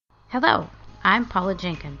Hello, I'm Paula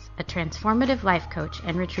Jenkins, a transformative life coach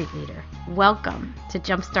and retreat leader. Welcome to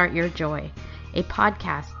Jumpstart Your Joy, a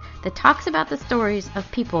podcast that talks about the stories of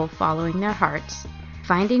people following their hearts,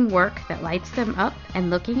 finding work that lights them up, and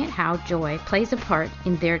looking at how joy plays a part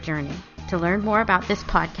in their journey. To learn more about this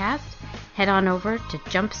podcast, head on over to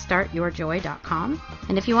jumpstartyourjoy.com.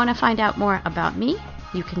 And if you want to find out more about me,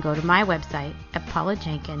 you can go to my website at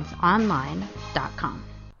paulajenkinsonline.com.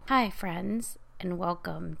 Hi, friends, and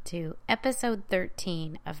welcome to episode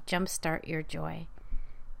 13 of Jumpstart Your Joy.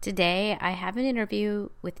 Today, I have an interview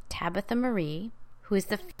with Tabitha Marie, who is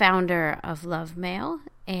the founder of Love Mail,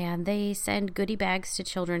 and they send goodie bags to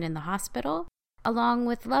children in the hospital, along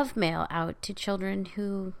with love mail out to children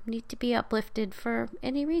who need to be uplifted for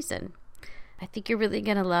any reason. I think you're really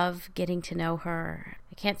going to love getting to know her.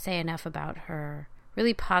 I can't say enough about her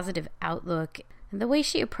really positive outlook, and the way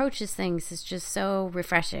she approaches things is just so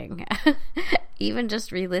refreshing. Even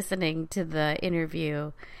just re-listening to the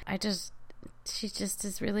interview, she just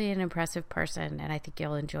is really an impressive person, and I think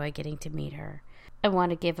you'll enjoy getting to meet her. I want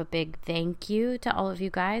to give a big thank you to all of you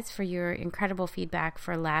guys for your incredible feedback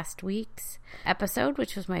for last week's episode,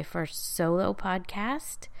 which was my first solo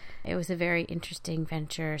podcast. It was a very interesting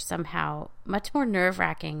venture, somehow much more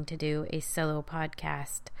nerve-wracking to do a solo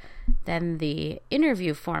podcast than the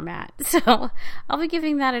interview format. So I'll be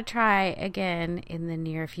giving that a try again in the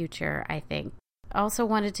near future, I think. I also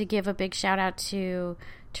wanted to give a big shout out to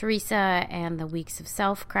Teresa and the Weeks of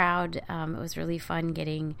Self crowd. It was really fun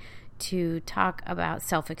getting to talk about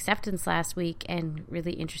self-acceptance last week, and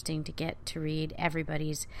really interesting to get to read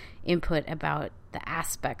everybody's input about the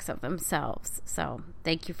aspects of themselves. So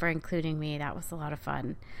thank you for including me. That was a lot of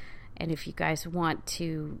fun. And if you guys want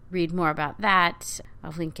to read more about that,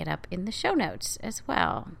 I'll link it up in the show notes as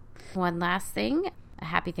well. One last thing, a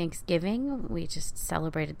happy Thanksgiving. We just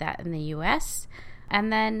celebrated that in the U.S.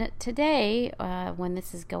 And then today, when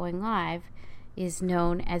this is going live, is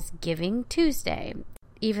known as Giving Tuesday.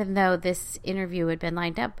 Even though this interview had been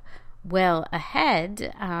lined up well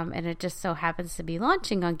ahead, and it just so happens to be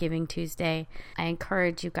launching on Giving Tuesday, I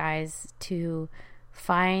encourage you guys to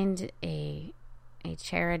find a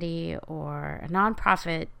charity or a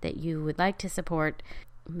nonprofit that you would like to support.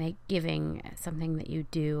 Make giving something that you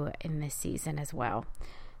do in this season as well.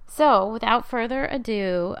 So without further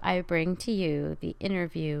ado, I bring to you the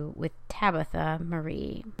interview with Tabitha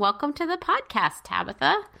Marie. Welcome to the podcast,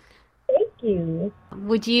 Tabitha. Thank you.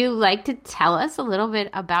 Would you like to tell us a little bit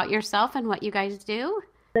about yourself and what you guys do?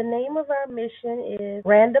 The name of our mission is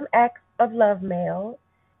Random Acts of Love Mail.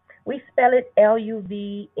 We spell it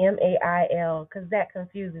LUVMAIL because that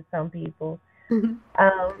confuses some people.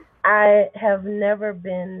 I have never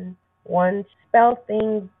been one to spell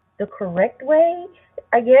things the correct way,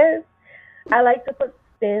 I guess. I like to put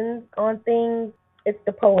spins on things. It's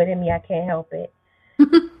the poet in me. I can't help it.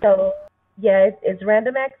 So, yeah, it's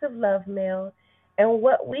Random Acts of Love Mail. And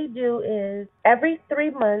what we do is every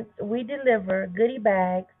 3 months, we deliver goodie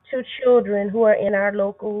bags to children who are in our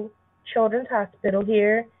local children's hospital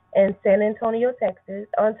here in San Antonio, Texas.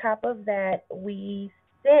 On top of that, we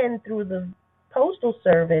send through the postal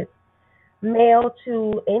service mail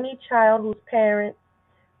to any child whose parents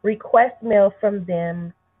request mail from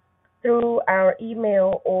them through our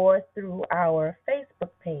email or through our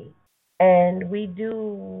Facebook page. And we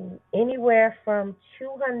do anywhere from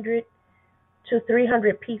 200 to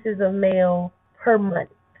 300 pieces of mail per month.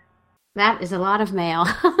 That is a lot of mail.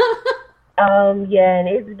 Yeah, and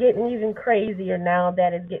it's getting even crazier now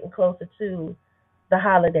that it's getting closer to the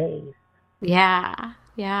holidays. Yeah.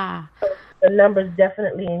 So the numbers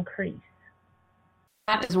definitely increase.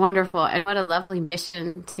 That is wonderful. And what a lovely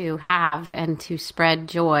mission to have and to spread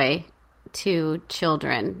joy to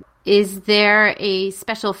children. Is there a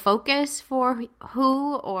special focus for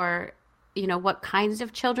who or, what kinds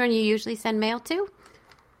of children you usually send mail to?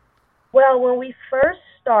 Well, when we first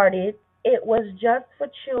started, it was just for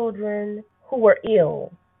children who were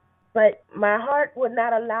ill. But my heart would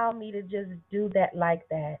not allow me to just do that like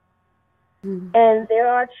that. Mm-hmm. And there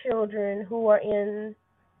are children who are in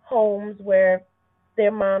homes where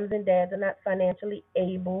their moms and dads are not financially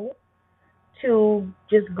able to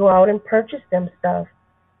just go out and purchase them stuff.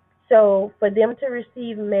 So for them to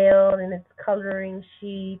receive mail and its coloring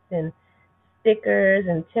sheets and stickers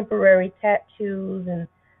and temporary tattoos and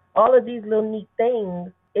all of these little neat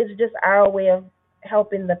things, it's just our way of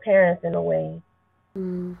helping the parents in a way.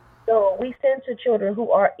 Mm. So we send to children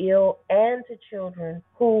who are ill and to children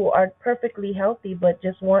who are perfectly healthy but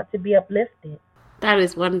just want to be uplifted. That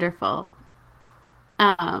is wonderful.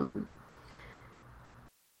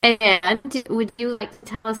 And would you like to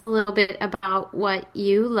tell us a little bit about what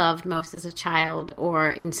you loved most as a child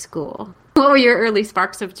or in school? What were your early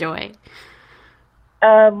sparks of joy?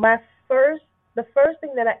 My first, the first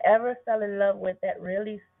thing that I ever fell in love with that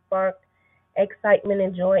really sparked excitement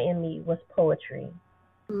and joy in me was poetry.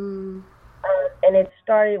 Mm. And it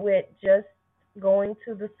started with just going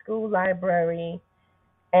to the school library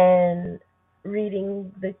and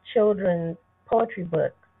reading the children's poetry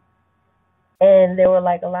books. And there were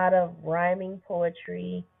like a lot of rhyming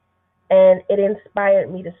poetry, and it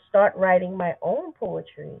inspired me to start writing my own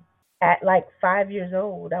poetry. At like 5 years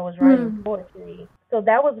old, I was writing Mm. poetry. So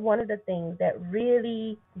that was one of the things that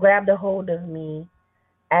really grabbed a hold of me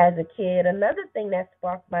as a kid. Another thing that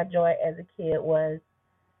sparked my joy as a kid was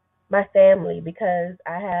my family, because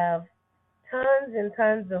I have tons and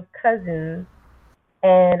tons of cousins,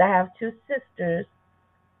 and I have two sisters,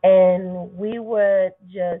 and we would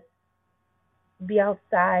just be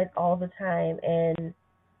outside all the time, and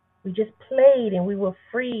we just played, and we were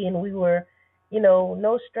free, and we were,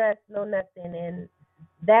 no stress, no nothing. And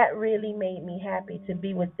that really made me happy to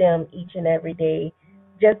be with them each and every day,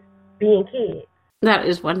 just being kids. That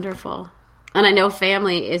is wonderful. And I know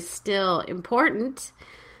family is still important,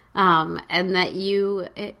 and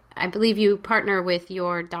that I believe you partner with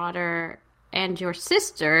your daughter and your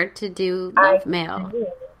sister to do I Love Mail. did.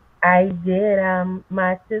 I did.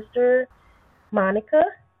 My sister Monica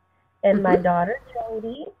and my Hmm. daughter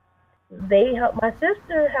Jody, they help. My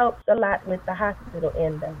sister helps a lot with the hospital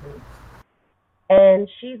end of it, and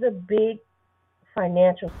she's a big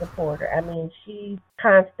financial supporter. I mean, she's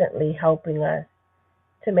constantly helping us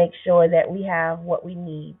to make sure that we have what we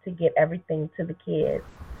need to get everything to the kids.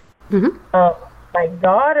 Hmm. Um, my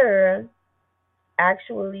daughter,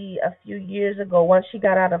 actually, a few years ago, once she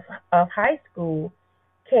got out of high school,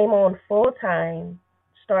 came on full time,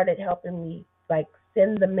 started helping me like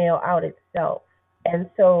send the mail out itself. And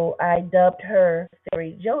so I dubbed her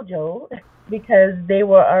Fairy JoJo because they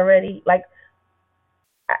were already like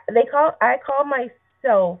I call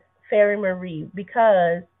myself Fairy Marie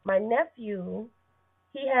because my nephew,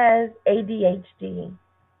 he has ADHD,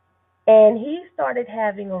 and he started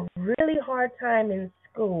having a really hard time in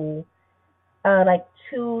school like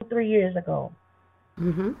 2 3 years ago.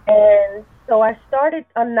 Hmm. And so I started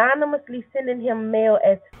anonymously sending him mail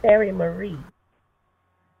as Fairy Marie.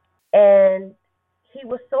 And he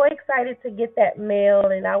was so excited to get that mail,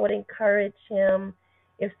 and I would encourage him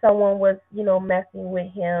if someone was, messing with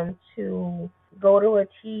him to go to a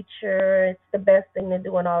teacher. It's the best thing to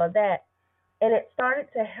do and all of that. And it started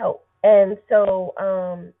to help. And so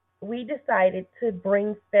we decided to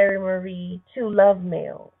bring Fairy Marie to Love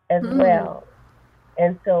Mail as Mm. well.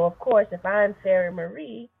 And so, of course, if I'm Fairy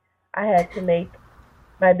Marie, I had to make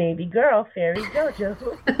my baby girl Fairy JoJo.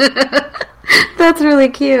 That's really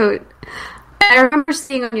cute. I remember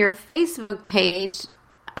seeing on your Facebook page,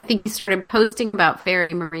 I think you started posting about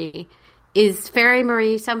Fairy Marie. Is Fairy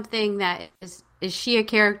Marie something that is she a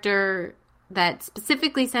character that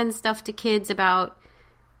specifically sends stuff to kids about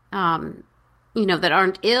um that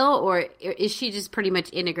aren't ill, or is she just pretty much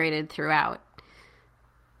integrated throughout?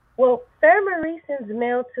 Well, Fairy Marie sends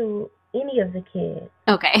mail to any of the kids.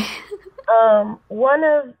 Okay. One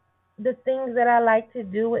of the things that I like to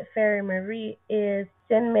do with Fairy Marie is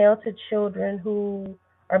send mail to children who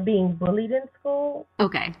are being bullied in school.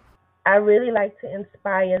 Okay. I really like to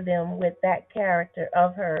inspire them with that character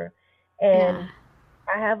of her. Yeah. And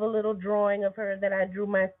I have a little drawing of her that I drew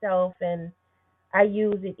myself, and I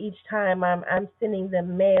use it each time I'm sending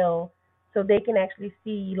them mail so they can actually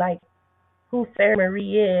see like who Fairy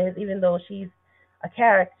Marie is, even though she's a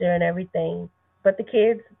character and everything. But the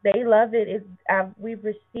kids, they love it. We've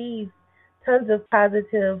received tons of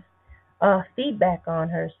positive feedback on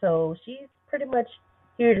her, so she's pretty much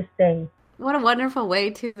here to stay. What a wonderful way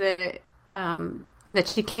to that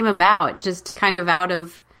she came about, just kind of out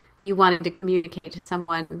of you wanted to communicate to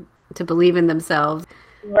someone to believe in themselves.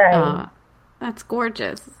 Right. Uh, that's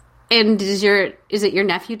gorgeous. And is it your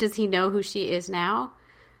nephew? Does he know who she is now?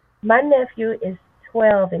 My nephew is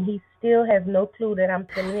 12, and he still has no clue that I'm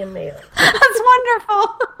sending him mail. That's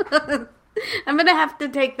wonderful. I'm gonna have to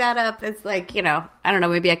take that up. It's like, I don't know,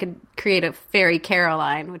 maybe I could create a Fairy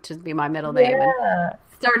Caroline, which would be my middle name, and Yeah,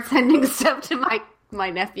 start sending stuff to my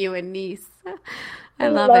nephew and niece. I he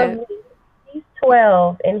love loves it. me. He's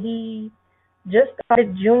 12, and he just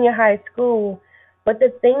started junior high school. But the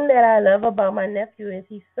thing that I love about my nephew is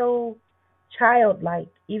he's so childlike.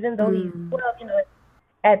 Even though he's Mm. 12,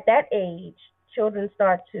 at that age, children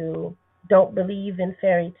start to don't believe in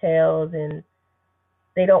fairy tales, and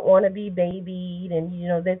they don't want to be babied, and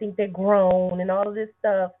they think they're grown and all of this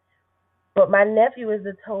stuff. But my nephew is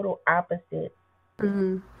the total opposite.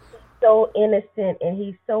 Mm-hmm. So innocent, and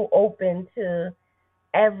he's so open to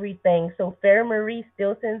everything. So Fair Marie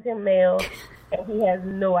still sends him mail, and he has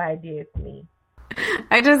no idea it's me.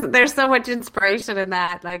 There's so much inspiration in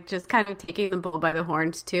that, like just kind of taking the bull by the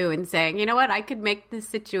horns too and saying, you know what, I could make this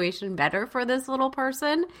situation better for this little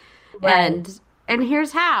person. Right. And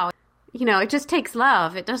here's how. You know, it just takes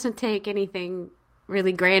love. It doesn't take anything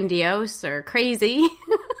really grandiose or crazy.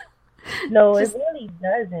 No, it Just, really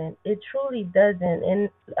doesn't. It truly doesn't. And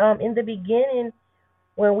in the beginning,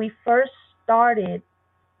 when we first started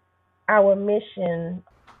our mission,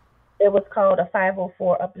 it was called a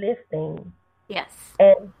 504 Uplifting. yes.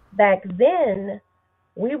 And back then,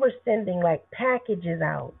 we were sending like packages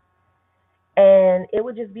out, and it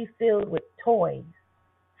would just be filled with toys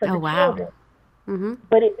for Oh, the wow. children. Mm-hmm.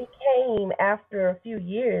 But it became, after a few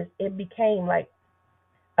years, it became like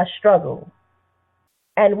a struggle.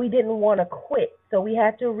 And we didn't want to quit. So we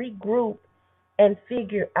had to regroup and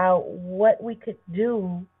figure out what we could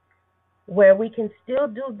do where we can still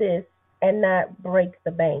do this and not break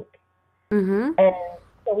the bank. Mm-hmm. And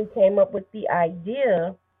so we came up with the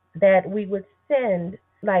idea that we would send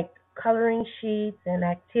like coloring sheets and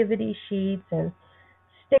activity sheets and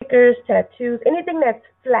stickers, tattoos, anything that's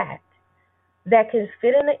flat that can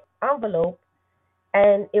fit in an envelope,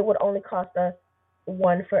 and it would only cost us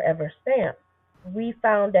one forever stamp. We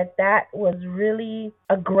found that that was really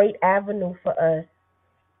a great avenue for us,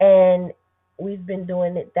 and we've been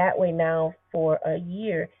doing it that way now for a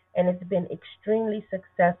year, and it's been extremely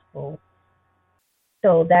successful.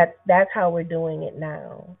 So that's how we're doing it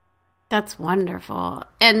now. That's wonderful.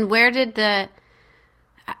 And where did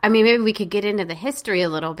I mean, maybe we could get into the history a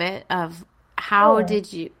little bit of Sure.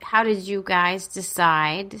 how did you guys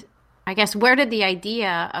decide? I guess where did the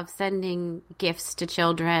idea of sending gifts to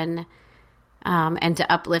children and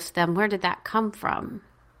to uplift them, where did that come from?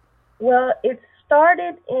 Well, it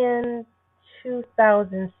started in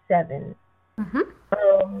 2007.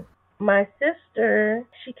 Mm-hmm. My sister,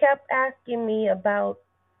 she kept asking me about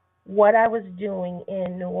what I was doing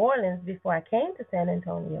in New Orleans before I came to San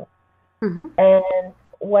Antonio. Mm-hmm. And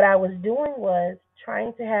what I was doing was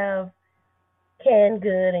trying to have canned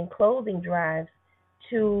good and clothing drives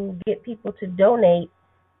to get people to donate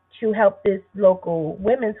to help this local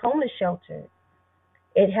women's homeless shelter.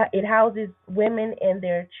 It houses women and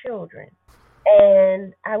their children.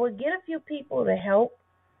 And I would get a few people to help,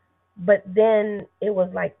 but then it was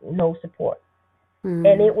like no support. And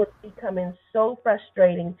Mm. it was becoming so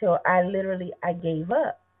frustrating till I gave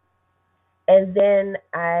up. And then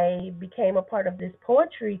I became a part of this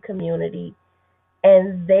poetry community,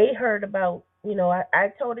 and they heard about,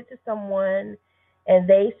 I told it to someone, and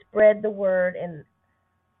they spread the word, and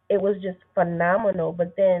it was just phenomenal.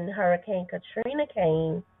 But then Hurricane Katrina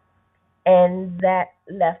came, and that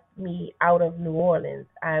left me out of New Orleans.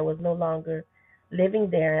 I was no longer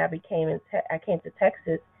living there. I came to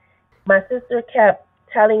Texas. My sister kept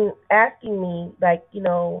asking me, like,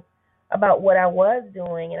 about what I was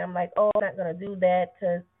doing, and I'm like, oh, I'm not gonna do that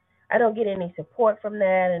because I don't get any support from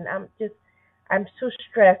that, and I'm so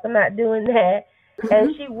stressed. I'm not doing that. And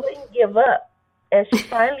Mm-hmm. she wouldn't give up, and she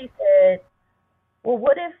finally said, well,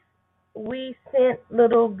 what if we sent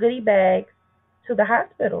little goodie bags to the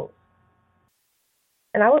hospitals?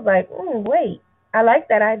 And I was like, wait, I like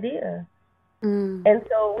that idea. Mm. And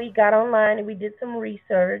so we got online and we did some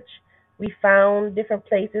research. We found different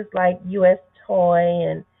places like US Toy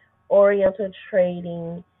and Oriental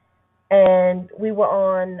Trading, and we were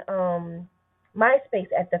on MySpace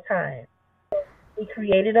at the time. We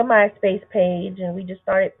created a MySpace page and we just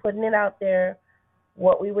started putting it out there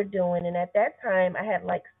what we were doing. And at that time, I had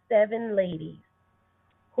like 7 ladies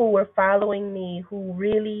who were following me, who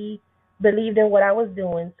really believed in what I was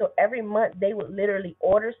doing. So every month they would literally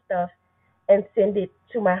order stuff and send it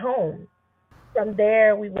to my home. From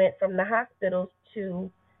there, we went from the hospitals to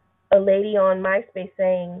a lady on MySpace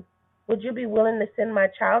saying, would you be willing to send my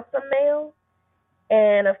child some mail?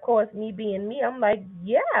 And of course, me being me, I'm like,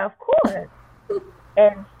 yeah, of course.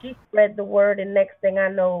 And she spread the word, and next thing I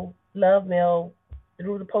know, Love Mail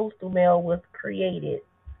through the postal mail was created.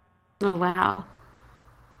 Oh, wow.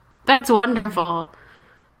 That's wonderful.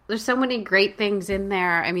 There's so many great things in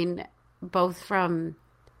there. I mean, both from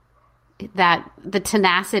the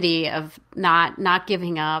tenacity of not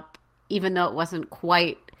giving up, even though it wasn't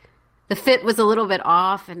quite the fit was a little bit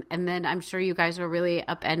off, and then I'm sure you guys were really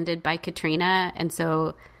upended by Katrina, and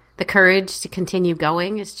so the courage to continue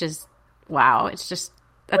going is just wow. It's just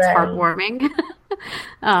that's Right. heartwarming.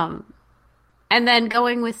 um, and then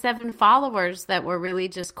going with 7 followers that were really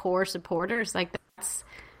just core supporters, like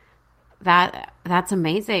that's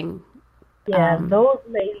amazing. Yeah, those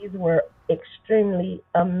ladies were extremely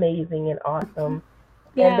amazing and awesome.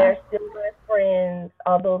 And Yeah. they're still my friends,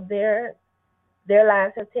 although their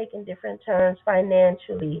lives have taken different turns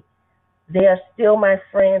financially. They are still my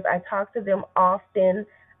friends. I talk to them often.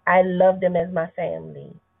 I love them as my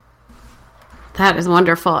family. That is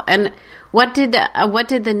wonderful. And what did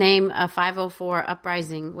the name 504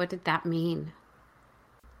 Uprising? What did that mean?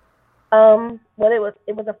 Well,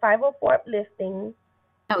 it was a 504 uplifting,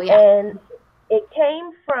 Oh yeah. and it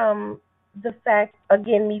came from the fact,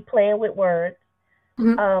 again, me playing with words.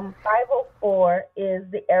 Mhm. 504 is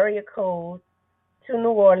the area code to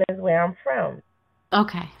New Orleans, where I'm from,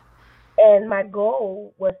 Okay. and my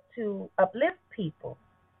goal was to uplift people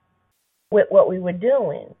with what we were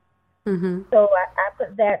doing. Hmm. So I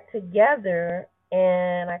put that together,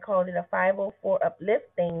 and I called it a 504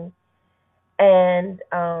 uplifting, and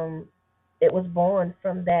it was born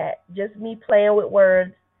from that. Just me playing with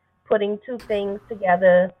words, putting two things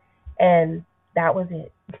together, and that was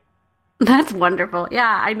it. That's wonderful.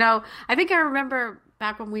 Yeah, I know. I think I remember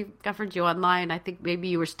back when we discovered you online. I think maybe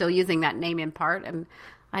you were still using that name in part, and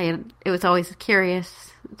it was always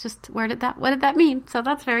curious. Just what did that mean? So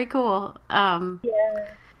that's very cool. Yeah.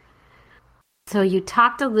 So you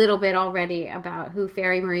talked a little bit already about who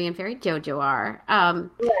Fairy Marie and Fairy Jojo are. You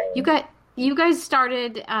Right. got you guys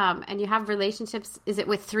started, and you have relationships. Is it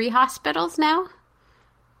with three hospitals now?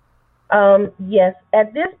 Yes.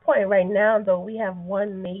 At this point, right now, though, we have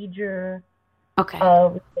one major Okay.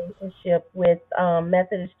 relationship with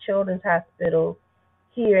Methodist Children's Hospital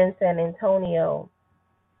here in San Antonio.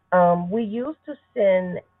 We used to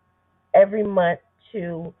send every month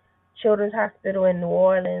to Children's Hospital in New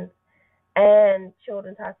Orleans and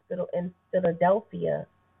Children's Hospital in Philadelphia.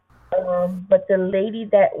 But the lady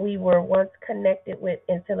that we were once connected with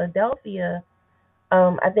in Philadelphia,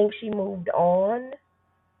 I think she moved on,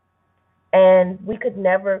 and we could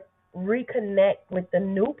never reconnect with the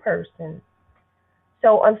new person.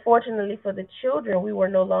 So, unfortunately for the children, we were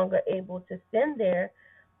no longer able to send there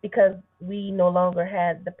because we no longer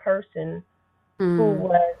had the person who Mm,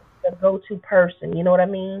 was the go to person. You know what I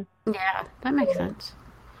mean? yeah, that makes So, sense.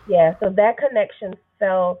 yeah, so that connection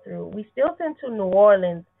fell through. We still send to New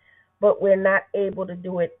Orleans, but we're not able to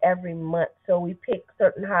do it every month. So we pick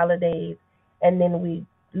certain holidays and then we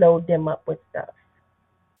load them up with stuff.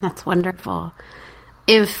 That's wonderful.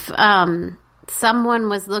 If someone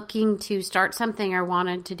was looking to start something or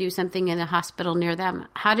wanted to do something in a hospital near them,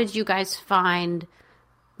 how did you guys find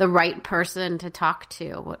the right person to talk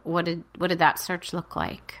to? What did that search look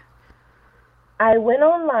like? I went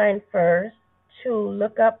online first to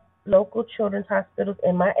look up local children's hospitals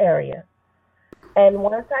in my area. And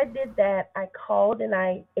once I did that, I called and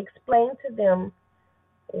I explained to them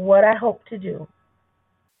what I hope to do.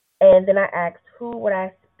 And then I asked who would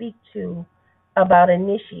I speak to about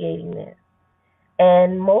initiating this.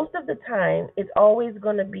 And most of the time, it's always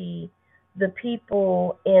going to be the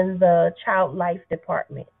people in the child life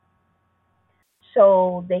department.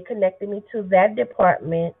 So they connected me to that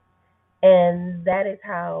department, and that is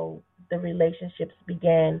how the relationships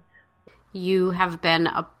began. You have been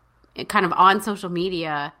kind of on social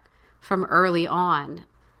media from early on.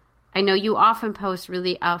 I know you often post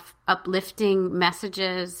really uplifting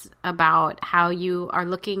messages about how you are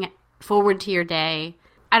looking forward to your day.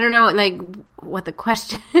 I don't know like what the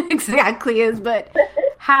question exactly is, but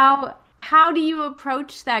how do you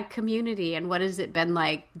approach that community, and what has it been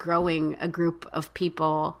like growing a group of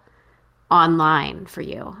people online for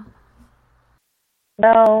you?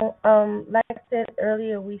 Well, like I said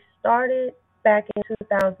earlier, we started back in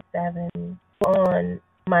 2007 on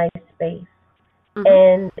MySpace. Hmm.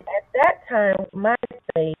 And at that time,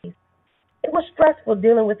 MySpace, it was stressful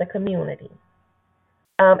dealing with the community.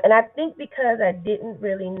 And I think because I didn't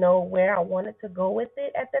really know where I wanted to go with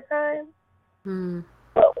it at the time. Mm.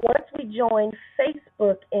 But once we joined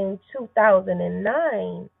Facebook in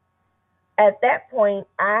 2009, at that point,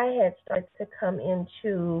 I had started to come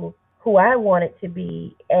into who I wanted to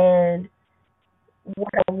be and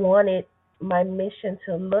what I wanted my mission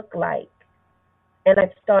to look like. And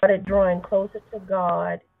I started drawing closer to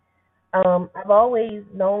God. I've always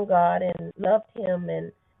known God and loved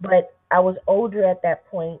Him, but I was older at that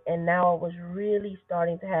point, and now I was really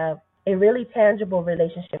starting to have a really tangible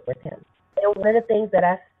relationship with Him. And one of the things that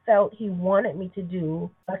I felt He wanted me to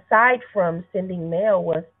do, aside from sending mail,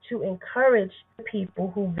 was to encourage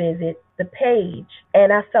people who visit the page.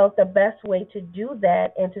 And I felt the best way to do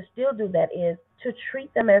that and to still do that is to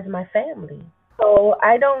treat them as my family. So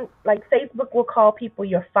I don't like Facebook will call people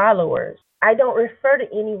your followers. I don't refer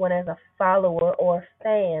to anyone as a follower or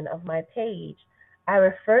fan of my page. I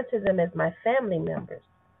refer to them as my family members.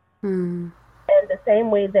 Mm. And the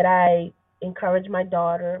same way that I encourage my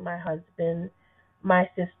daughter, my husband, my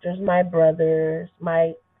sisters, my brothers,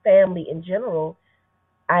 my family in general,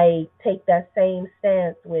 I take that same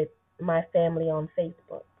stance with my family on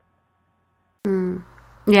Facebook. Mm.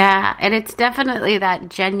 Yeah, and it's definitely that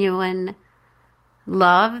genuine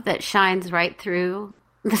love that shines right through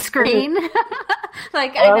the screen.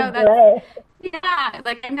 Like I I'm know that's glad. yeah,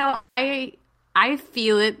 like I know I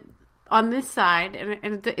feel it on this side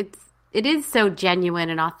and it is so genuine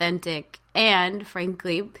and authentic and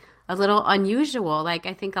frankly a little unusual. Like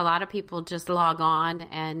I think a lot of people just log on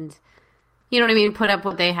and you know what I mean, put up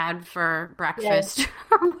what they had for Yes, breakfast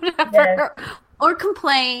or yes. whatever or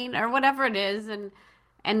complain or whatever it is and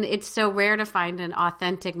it's so rare to find an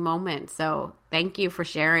authentic moment. So thank you for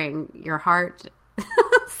sharing your heart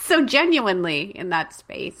so genuinely in that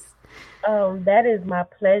space. That is my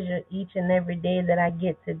pleasure each and every day that I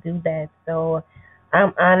get to do that. So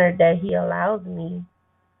I'm honored that he allows me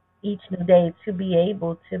each new day to be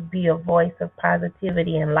able to be a voice of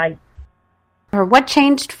positivity and light. Or what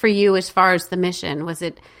changed for you as far as the mission? Was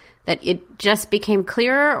it that it just became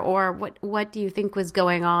clearer, or what do you think was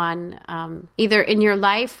going on, either in your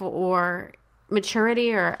life or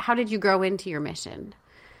maturity, or how did you grow into your mission?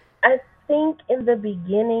 I think in the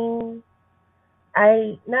beginning,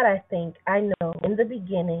 not I think, I know in the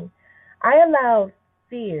beginning, I allowed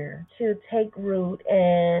fear to take root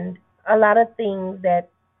and a lot of things that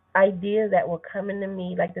ideas that were coming to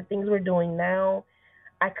me, like the things we're doing now,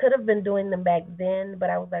 I could have been doing them back then,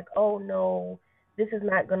 but I was like, oh no, this is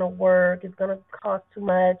not going to work. It's going to cost too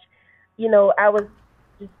much. I was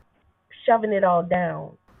just shoving it all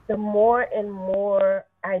down. The more and more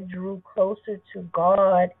I drew closer to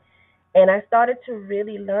God and I started to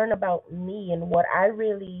really learn about me and what I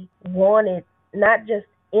really wanted, not just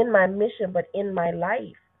in my mission, but in my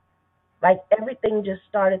life. Like everything just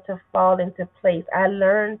started to fall into place. I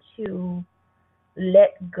learned to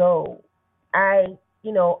let go.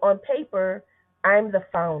 On paper, I'm the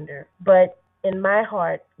founder, but in my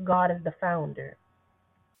heart, God is the founder,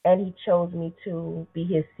 and He chose me to be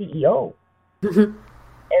His CEO.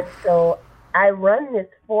 And so I run this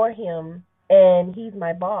for Him, and He's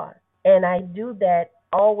my boss. And I do that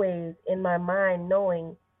always in my mind,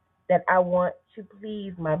 knowing that I want to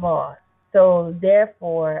please my boss. So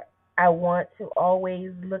therefore, I want to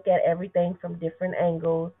always look at everything from different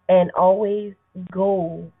angles and always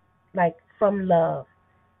go like from love.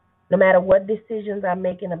 No matter what decisions I'm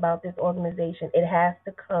making about this organization, it has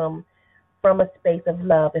to come from a space of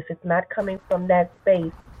love. If it's not coming from that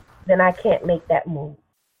space, then I can't make that move.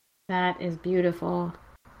 That is beautiful.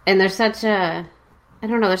 And there's such a, I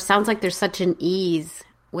don't know, there sounds like there's such an ease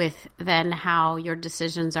with then how your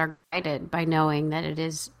decisions are guided by knowing that it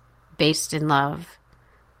is based in love.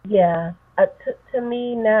 Yeah. To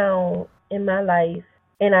me now in my life,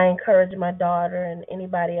 and I encourage my daughter and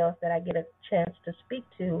anybody else that I get a chance to speak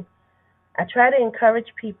to, I try to encourage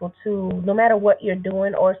people to, no matter what you're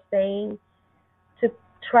doing or saying, to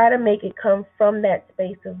try to make it come from that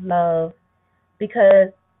space of love. Because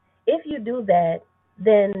if you do that,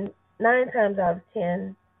 then 9 times out of 10,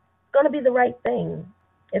 it's going to be the right thing.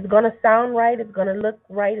 It's going to sound right. It's going to look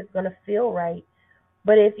right. It's going to feel right.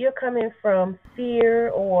 But if you're coming from fear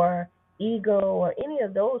or ego or any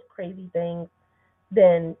of those crazy things,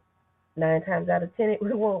 then 9 times out of 10 it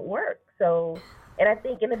won't work. So, and I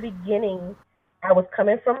think in the beginning, I was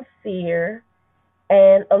coming from fear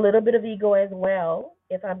and a little bit of ego as well,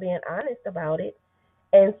 if I'm being honest about it.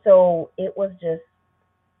 And so it was just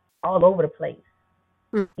all over the place.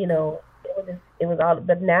 Mm. It was all,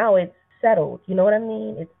 but now it's settled. You know what I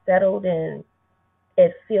mean? It's settled and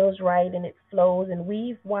it feels right and it flows. And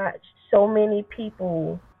we've watched so many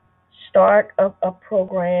people start a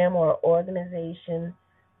program or organization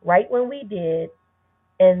right when we did,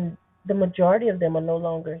 and the majority of them are no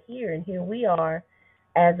longer here. And here we are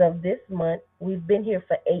as of this month. We've been here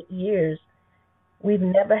for 8 years. We've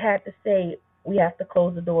never had to say we have to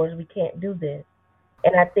close the doors. We can't do this.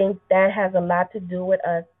 And I think that has a lot to do with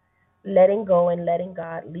us letting go and letting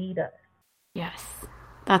God lead us. Yes.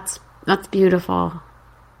 That's beautiful.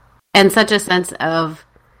 And such a sense of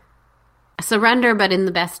surrender, but in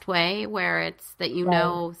the best way, where it's that you Right.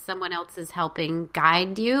 know someone else is helping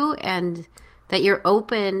guide you and that you're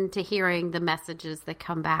open to hearing the messages that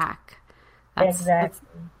come back. That's Exactly.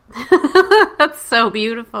 that's so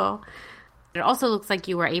beautiful. It also looks like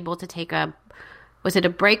you were able to take was it a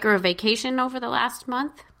break or a vacation over the last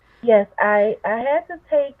month? Yes, I had to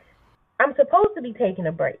take, I'm supposed to be taking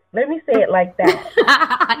a break. Let me say it like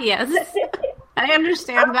that. Yes, I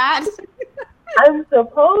understand that. I'm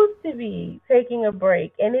supposed to be taking a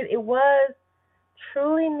break, and it was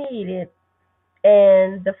truly needed.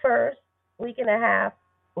 And the first week and a half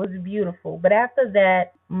was beautiful. But after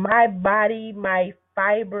that, my body, my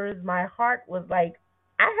fibers, my heart was like,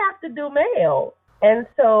 I have to do male. And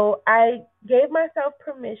so I gave myself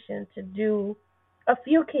permission to do a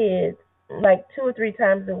few kids like 2 or 3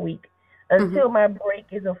 times a week until my break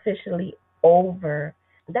is officially over.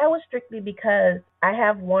 That was strictly because I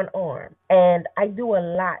have one arm and I do a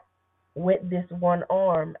lot with this one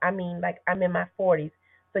arm. I mean, like I'm in my 40s,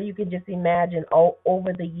 so you can just imagine all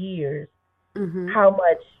over the years how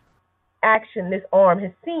much action this arm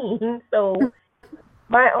has seen. So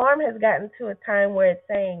my arm has gotten to a time where it's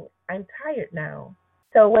saying, I'm tired now.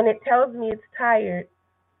 So when it tells me it's tired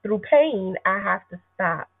through pain, I have to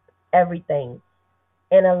stop everything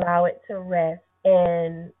and allow it to rest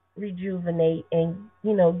and rejuvenate and,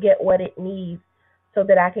 get what it needs so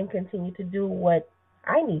that I can continue to do what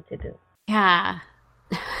I need to do. Yeah.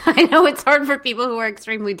 I know it's hard for people who are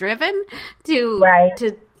extremely driven to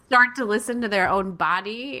start to listen to their own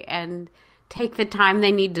body and take the time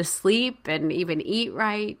they need to sleep and even eat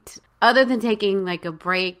right. Other than taking like a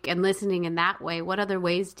break and listening in that way, what other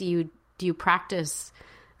ways do you practice?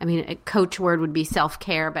 I mean, a coach word would be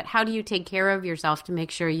self-care, but how do you take care of yourself to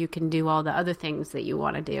make sure you can do all the other things that you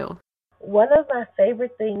want to do? One of my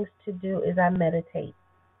favorite things to do is I meditate.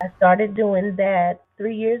 I started doing that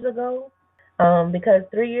 3 years ago because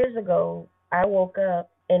 3 years ago I woke up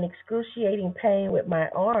in excruciating pain with my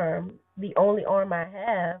arm, the only arm I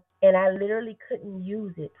have, and I literally couldn't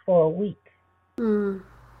use it for a week.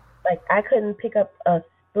 Like I couldn't pick up a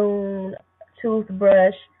spoon,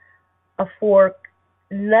 toothbrush, a fork,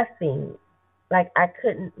 nothing. Like I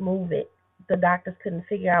couldn't move it. The doctors couldn't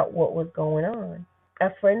figure out what was going on. A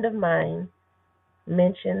friend of mine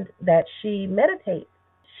mentioned that she meditates.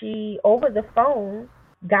 She, over the phone,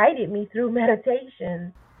 guided me through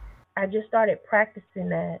meditation. I just started practicing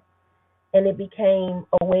that, and it became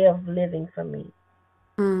a way of living for me.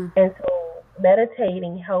 And so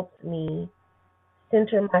meditating helps me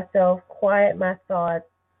center myself, quiet my thoughts,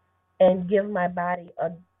 and give my body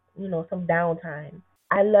some downtime.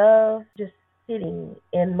 I love just sitting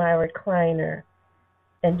in my recliner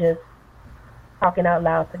and just talking out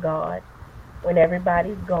loud to God when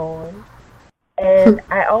everybody's gone. And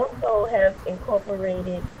I also have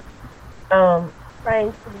incorporated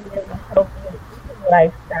trying to live a healthy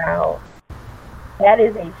lifestyle. That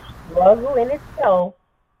is a struggle in itself,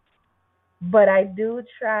 but I do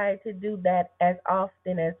try to do that as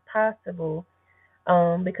often as possible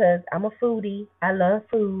because I'm a foodie. I love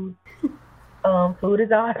food. Food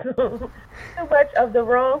is awesome. Too much of the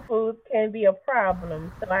wrong foods can be a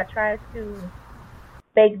problem. So I try to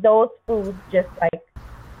make those foods just like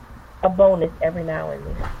a bonus every now and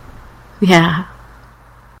then. Yeah.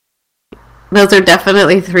 Those are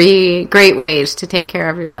definitely 3 great ways to take care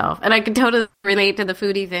of yourself. And I can totally relate to the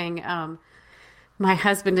foodie thing. My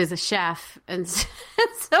husband is a chef, and so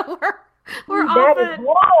we're that often... is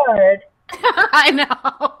hard. I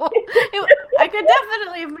know. I could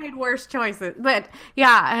definitely have made worse choices. But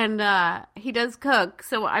yeah, and he does cook,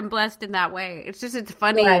 so I'm blessed in that way. It's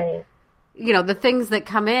funny, Right. The things that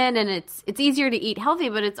come in, and it's easier to eat healthy,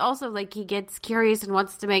 but it's also like he gets curious and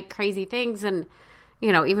wants to make crazy things, and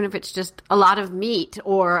even if it's just a lot of meat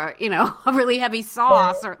or, a really heavy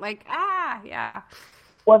sauce or like, yeah.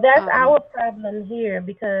 Well, that's our problem here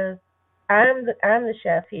because I'm the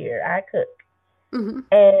chef here. I cook.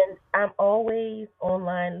 And I'm always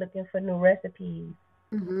online looking for new recipes.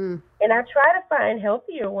 And I try to find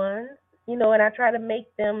healthier ones, and I try to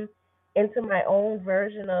make them into my own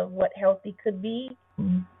version of what healthy could be.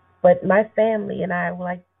 But my family and I,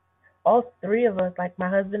 like all 3 of us, like my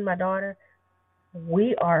husband, my daughter,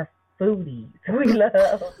 we are foodies. We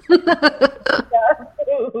love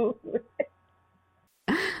food.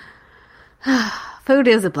 Food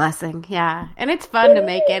is a blessing, yeah, and it's fun to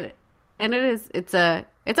make it, and it's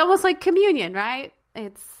almost like communion, right?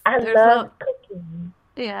 I love cooking.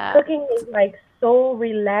 Yeah, Cooking is like so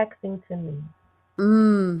relaxing to me.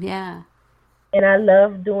 Yeah. And I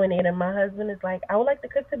love doing it. And my husband is like, I would like to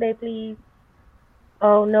cook today, please.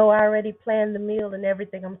 Oh no, I already planned the meal and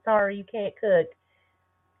everything. I'm sorry, you can't cook.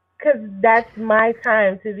 Because that's my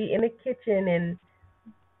time to be in the kitchen, and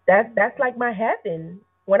that's like my heaven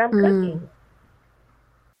when I'm cooking.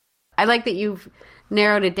 I like that you've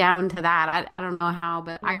narrowed it down to that. I don't know how,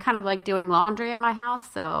 but I kind of like doing laundry at my house,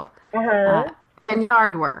 so and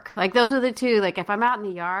yard work. Like those are the 2. Like if I'm out in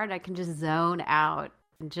the yard, I can just zone out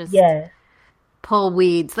and just pull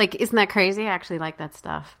weeds. Like, isn't that crazy? I actually like that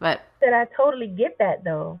stuff. But I totally get that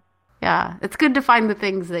though. Yeah, it's good to find the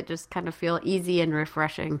things that just kind of feel easy and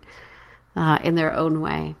refreshing in their own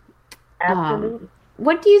way. Absolutely.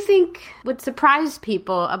 What do you think would surprise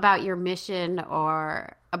people about your mission,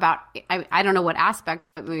 or about, I don't know what aspect,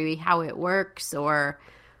 but maybe how it works, or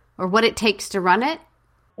what it takes to run it?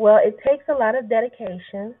 Well, it takes a lot of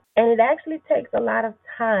dedication, and it actually takes a lot of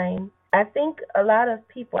time. I think a lot of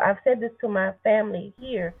people, I've said this to my family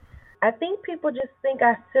here, I think people just think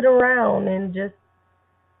I sit around and just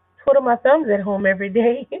twiddle my thumbs at home every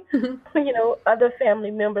day, other family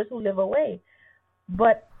members who live away.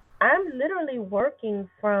 But I'm literally working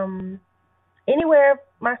from anywhere.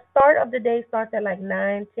 My start of the day starts at like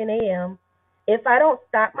 9, 10 a.m. If I don't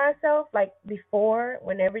stop myself, like before,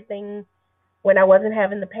 when I wasn't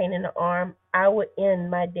having the pain in the arm, I would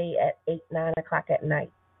end my day at 8, 9 o'clock at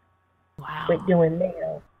night Wow. with doing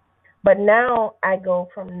nails. But now I go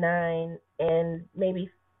from 9 and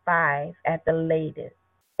maybe 5 at the latest.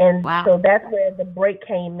 And Wow. so that's where the break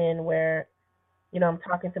came in, where, I'm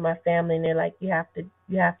talking to my family and they're like, you have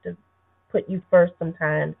to put you first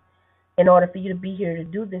sometimes in order for you to be here to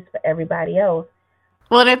do this for everybody else.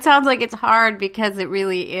 Well, it sounds like it's hard because it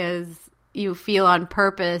really is, you feel on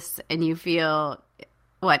purpose and you feel,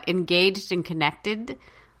 engaged and connected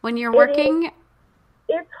when you're working?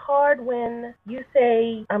 It's hard when you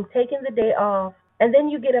say, I'm taking the day off, and then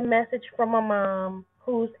you get a message from a mom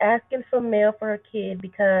who's asking for mail for her kid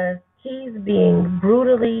because he's being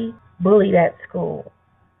brutally bullied at school.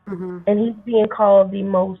 Mm-hmm. And he's being called the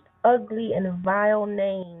most ugly and vile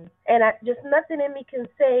names. And just nothing in me can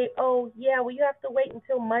say, oh, yeah, well, you have to wait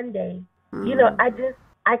until Monday. Mm-hmm.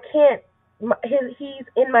 I can't. He's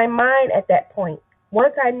in my mind at that point.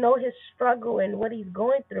 Once I know his struggle and what he's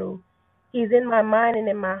going through, he's in my mind and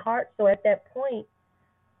in my heart. So at that point,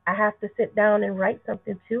 I have to sit down and write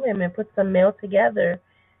something to him and put some mail together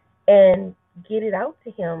and get it out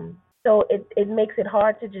to him. So it makes it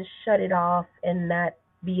hard to just shut it off and not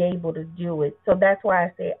be able to do it. So that's why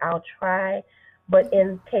I say I'll try. But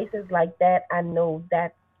in cases like that, I know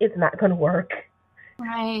that it's not going to work.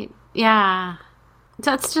 Right. Yeah.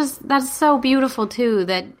 That's so beautiful too,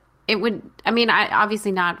 that it would,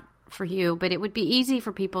 obviously not for you, but it would be easy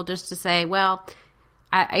for people just to say, well,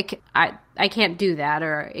 I can't do that,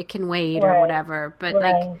 or it can wait, Right. or whatever. But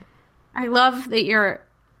Right. I love that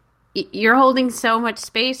you're holding so much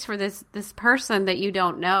space for this person that you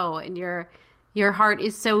don't know, and your heart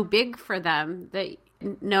is so big for them that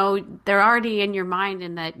they're already in your mind,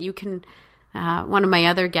 and that you can. One of my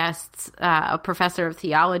other guests, a professor of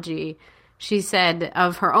theology, she said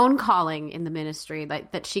of her own calling in the ministry,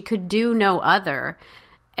 that she could do no other.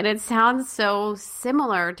 And it sounds so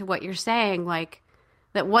similar to what you're saying,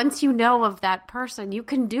 that once you know of that person, you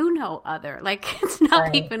can do no other. It's not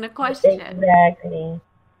Right. even a question. Exactly.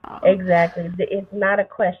 Exactly. It's not a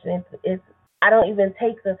question. It's I don't even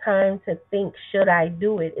take the time to think, should I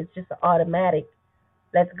do it? It's just automatic.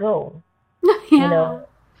 Let's go. Yeah.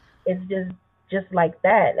 It's just like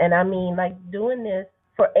that. And I mean, like, doing this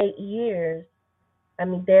for 8 years, I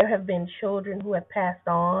mean, there have been children who have passed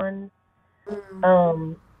on.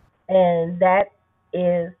 Mm. And that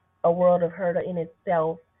is a world of hurt in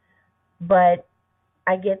itself. But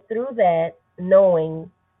I get through that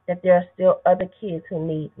knowing that there are still other kids who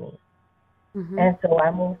need me. Mm-hmm. And so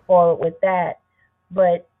I move forward with that.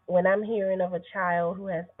 But when I'm hearing of a child who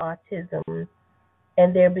has autism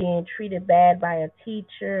and they're being treated bad by a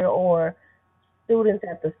teacher or students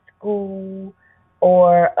at the school,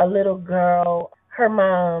 or a little girl, her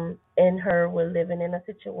mom and her were living in a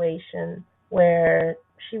situation where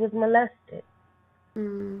she was molested.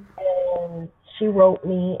 Mm. And she wrote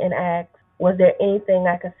me and asked, was there anything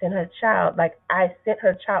I could send her child? Like, I sent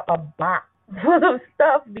her child a box full of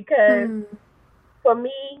stuff because for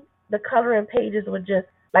me, the coloring pages were just,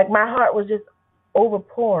 like, my heart was just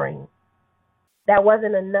overpouring. That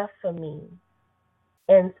wasn't enough for me.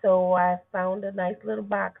 And so I found a nice little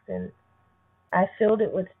box and I filled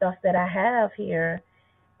it with stuff that I have here.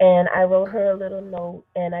 And I wrote her a little note,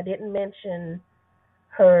 and I didn't mention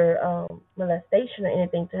her molestation or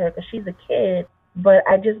anything to her because she's a kid. But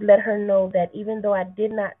I just let her know that even though I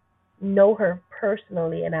did not know her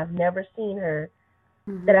personally and I've never seen her,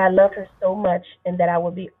 Mm-hmm. that I loved her so much and that I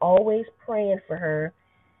would be always praying for her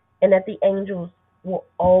and that the angels will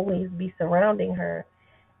always be surrounding her.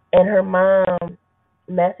 And her mom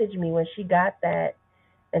messaged me when she got that,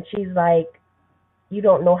 and she's like, you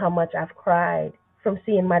don't know how much I've cried from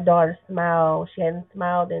seeing my daughter smile. She hadn't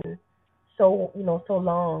smiled in so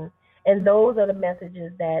long. And those are the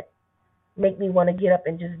messages that make me want to get up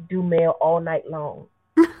and just do mail all night long.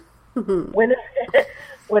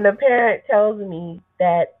 When a parent tells me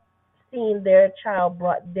that seeing their child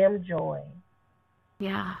brought them joy,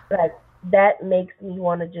 Yeah. like, that makes me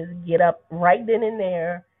want to just get up right then and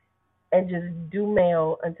there and just do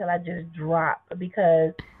mail until I just drop,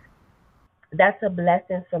 because that's a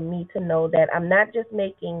blessing for me to know that I'm not just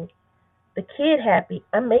making the kid happy,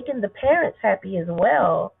 I'm making the parents happy as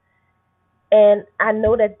well. And I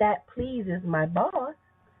know that that pleases my boss. Mm.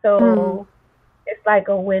 So it's like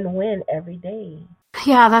a win-win every day.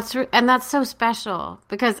 Yeah, and that's so special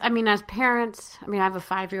because I mean, as parents, I mean, I have a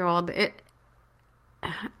 5-year-old.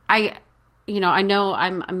 I, I know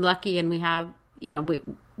I'm lucky, and we have,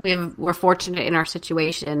 we're fortunate in our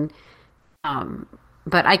situation. Um,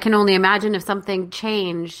 but I can only imagine if something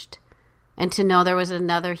changed, and to know there was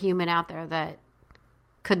another human out there that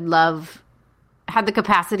could had the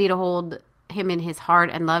capacity to hold him in his heart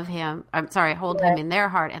and love him. I'm sorry, hold him Right, in their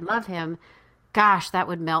heart and love him. Gosh, that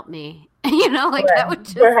would melt me. Like that right, would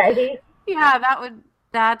just, right. yeah,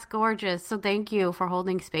 that's gorgeous. So thank you for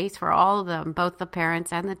holding space for all of them, both the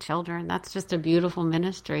parents and the children. That's just a beautiful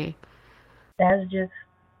ministry. That's just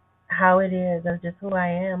how it is. That's just who I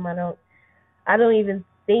am. I don't even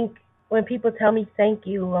think when people tell me thank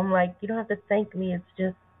you, I'm like, you don't have to thank me.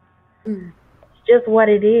 Mm. It's just what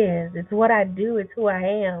it is. It's what I do. It's who I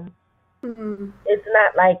am. Mm. It's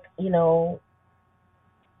not like,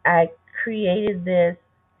 I created this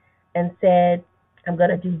and said, I'm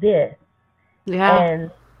going to do this. Yeah.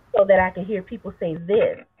 And so that I can hear people say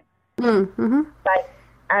this. Mm-hmm. Like,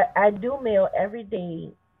 I do mail every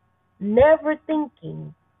day, never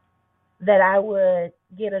thinking that I would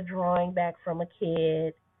get a drawing back from a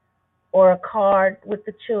kid or a card with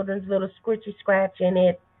the children's little scritchy scratch in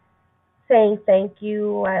it saying thank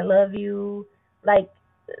you, I love you. Like,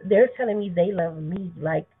 they're telling me they love me.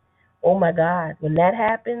 Like, oh my God, when that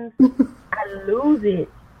happens, I lose it.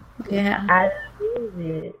 Yeah. I lose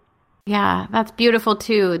it. Yeah, that's beautiful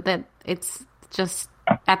too, that it's just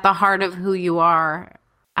at the heart of who you are.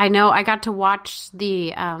 I know I got to watch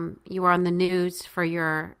you were on the news for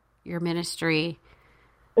your ministry,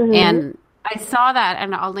 Mhm. and I saw that,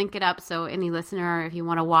 and I'll link it up so any listener, if you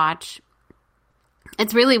want to watch,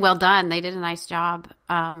 it's really well done. They did a nice job.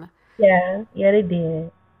 Yeah, yeah, they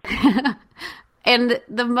did. And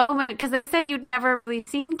the moment, because they said you'd never really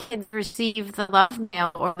seen kids receive the love mail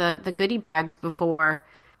or the goodie bags before.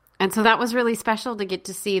 And so that was really special to get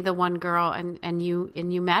to see the one girl and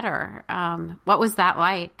you met her. What was that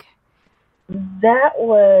like? That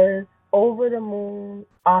was over the moon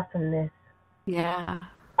awesomeness. Yeah.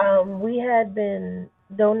 We had been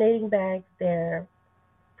donating bags there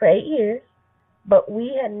for 8 years, but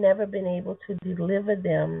we had never been able to deliver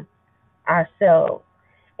them ourselves.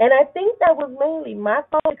 And I think that was mainly my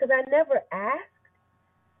fault because I never asked,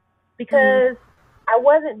 Mm, because I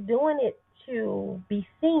wasn't doing it to be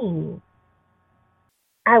seen.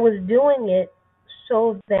 I was doing it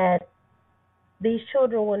so that these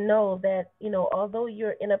children will know that, although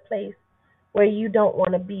you're in a place where you don't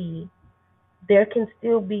want to be, there can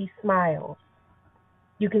still be smiles.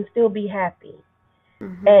 You can still be happy.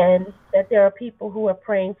 hmm. And that there are people who are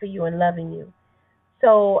praying for you and loving you.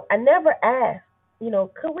 So I never asked,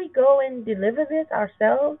 could we go and deliver this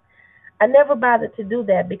ourselves? I never bothered to do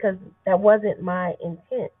that because that wasn't my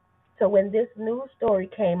intent. So when this news story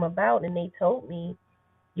came about and they told me,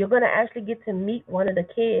 you're going to actually get to meet one of the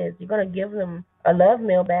kids, you're going to give them a love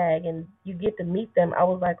mail bag and you get to meet them, I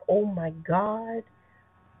was like, oh my God,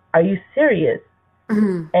 are you serious?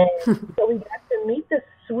 Mhm. And so we got to meet this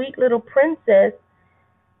sweet little princess,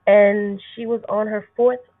 and she was on her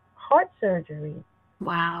fourth heart surgery,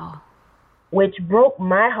 Wow. which broke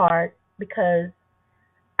my heart because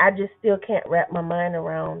I just still can't wrap my mind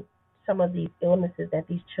around some of these illnesses that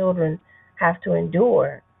these children have to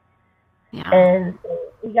endure. Yeah. And so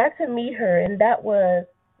we got to meet her, and that was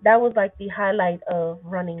like the highlight of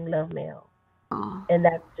running Love Mail, Oh. and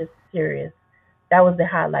that's just serious. That was the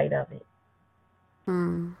highlight of it.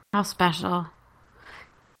 Mm. How special.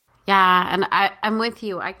 Yeah, and I'm with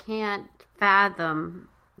you. I can't fathom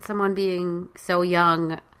someone being so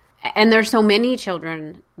young, and there's so many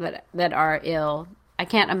children that are ill. I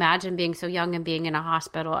can't imagine being so young and being in a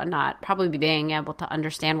hospital and not probably being able to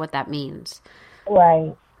understand what that means.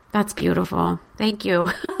 Right. That's beautiful. Thank you.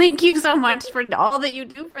 Thank you so much for all that you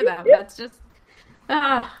do for them. That's just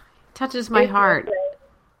touches my It's my heart. pleasure.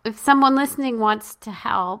 If someone listening wants to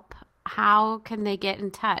help, how can they get in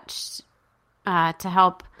touch to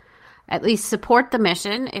help at least support the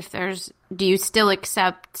mission? Do you still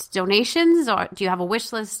accept donations, or do you have a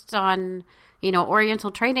wish list on,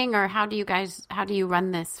 Oriental training, or how do you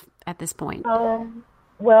run this at this point?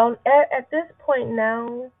 Well, at this point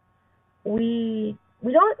now, we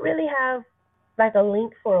don't really have like a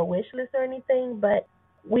link for a wish list or anything, but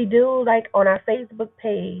we do, like, on our Facebook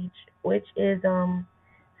page, which is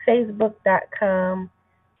facebook.com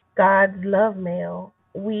God's love mail.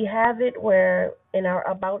 We have it where in our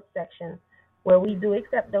about section where we do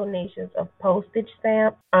accept donations of postage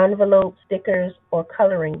stamps, envelopes, stickers, or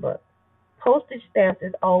coloring books. Postage stamps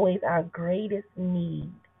is always our greatest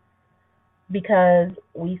need because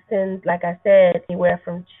we send, like I said, anywhere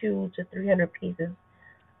from 200 to 300 pieces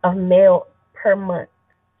of mail per month.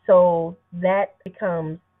 So that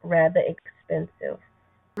becomes rather expensive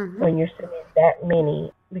Mm-hmm. when you're sending that many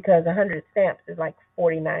because 100 stamps is like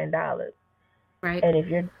 $49. Right. And if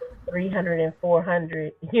you're 300 and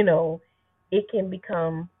 400, it can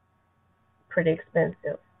become pretty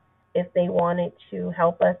expensive. If they wanted to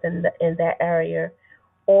help us in that area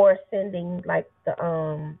or sending like the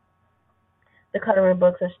coloring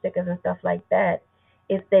books or stickers and stuff like that,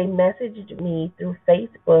 if they messaged me through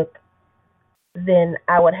Facebook, then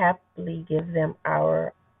I would happily give them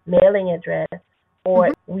our mailing address, or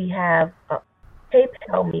Mm-hmm. we have a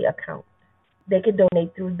PayPal me account. They could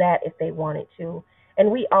donate through that if they wanted to.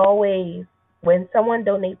 And we always, when someone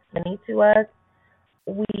donates money to us,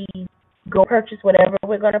 we go purchase whatever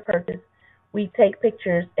we're going to purchase. We take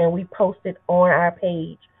pictures and we post it on our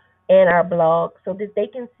page and our blog so that they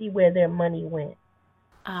can see where their money went.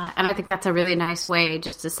 And I think that's a really nice way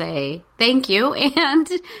just to say thank you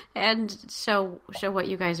and show what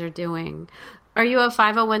you guys are doing. Are you a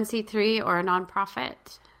 501c3 or a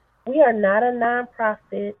nonprofit? We are not a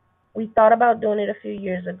nonprofit. We thought about doing it a few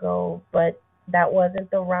years ago, but that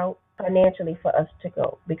wasn't the route financially for us to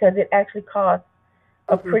go because it actually costs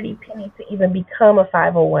a Mm-hmm. pretty penny to even become a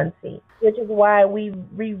 501c, which is why we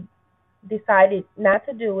decided not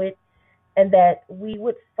to do it and that we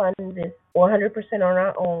would fund this 100% on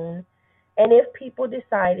our own. And if people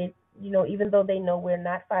decided, even though they know we're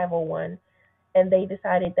not 501, and they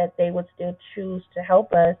decided that they would still choose to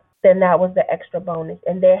help us, then that was the extra bonus.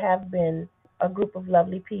 And there have been a group of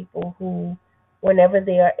lovely people who, whenever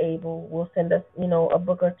they are able, will send us, a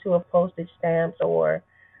book or two of postage stamps. Or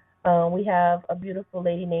we have a beautiful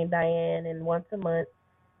lady named Diane, and once a month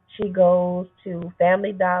she goes to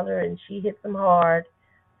Family Dollar and she hits them hard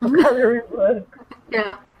for coloring books,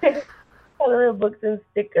 Yeah. coloring books and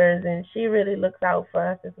stickers, and she really looks out for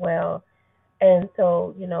us as well. And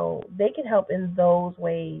so, they can help in those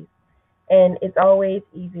ways. And it's always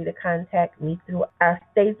easy to contact me through our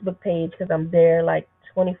Facebook page because I'm there like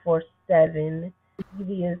 24/7,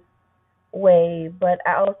 easiest way. But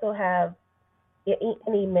I also have an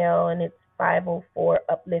email, and it's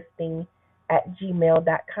 504uplifting at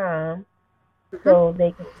gmail.com. Mm-hmm. So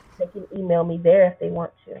they can email me there if they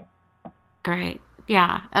want to. Great.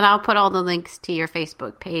 Yeah. And I'll put all the links to your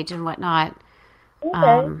Facebook page and whatnot Okay.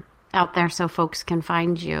 um, out there so folks can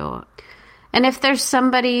find you. And if there's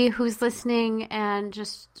somebody who's listening and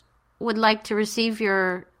just would like to receive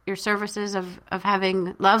your services of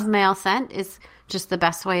having love mail sent, is just the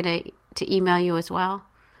best way to email you as well.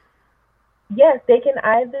 Yes, they can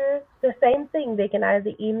either, the same thing, they can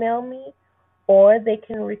either email me or they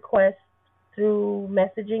can request through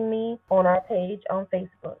messaging me on our page on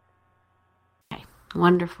Facebook. Okay.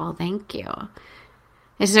 Wonderful. Thank you.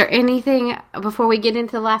 Is there anything, before we get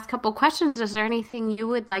into the last couple questions, is there anything you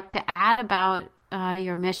would like to add about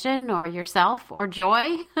your mission or yourself or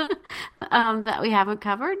joy that we haven't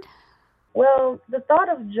covered? Well, the thought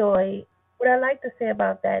of joy, what I like to say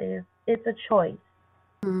about that is it's a choice.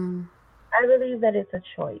 Mm, I believe that it's a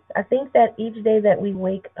choice. I think that each day that we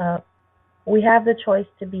wake up, we have the choice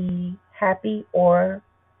to be happy or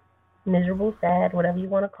miserable, sad, whatever you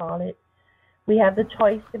want to call it. We have the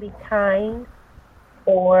choice to be kind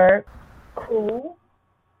or cruel,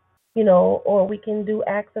 or we can do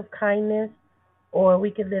acts of kindness, or we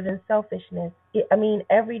could live in selfishness. I mean,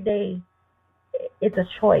 every day it's a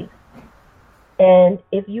choice. And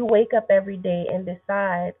if you wake up every day and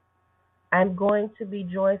decide, I'm going to be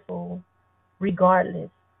joyful regardless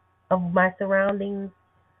of my surroundings,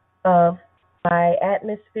 of my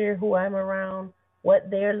atmosphere, who I'm around, what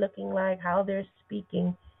they're looking like, how they're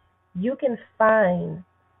speaking, you can find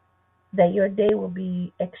that your day will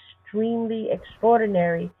be extremely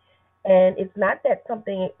extraordinary. And it's not that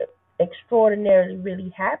something extraordinarily really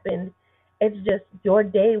happened, it's just your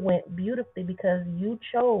day went beautifully because you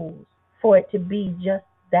chose for it to be just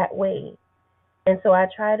that way. And so I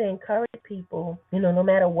try to encourage people, no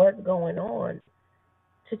matter what's going on,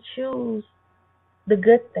 to choose the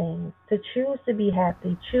good things, to choose to be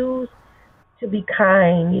happy, choose to be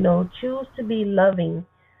kind, choose to be loving.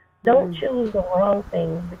 Don't mm, choose the wrong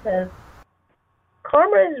things because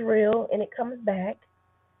karma is real and it comes back.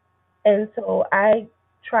 And so I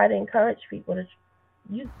try to encourage people to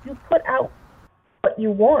you put out what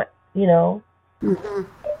you want. mhm. You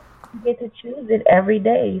get to choose it every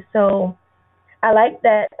day. So I like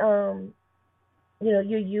that you're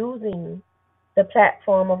using the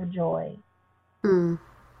platform of joy, Mm.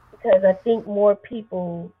 because I think more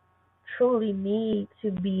people truly need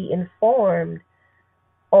to be informed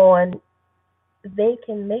on they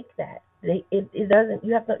can make that. It doesn't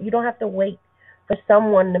you don't have to wait for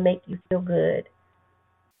someone to make you feel good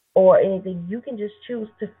or anything. You can just choose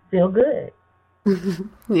to feel good.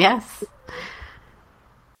 Yes.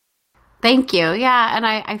 Thank you. Yeah, and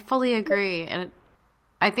I fully agree. And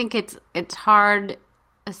I think it's hard,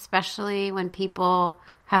 especially when people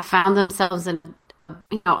have found themselves in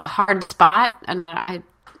a hard spot, and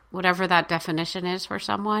whatever that definition is for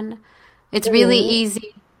someone, it's really Hmm.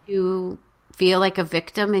 easy to feel like a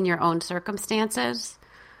victim in your own circumstances.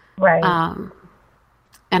 Right. Um,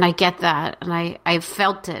 and I get that, and I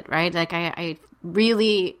felt it, right? Like I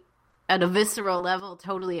really, at a visceral level,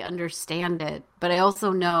 totally understand it. But I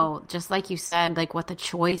also know, just like you said, like what the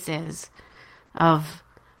choice is of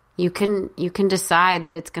you can decide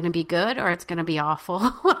it's going to be good or it's going to be awful,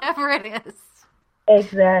 whatever it is.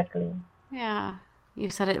 Exactly. Yeah, you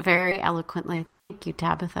said it very eloquently. Thank you,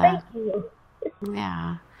 Thank Tabitha. you.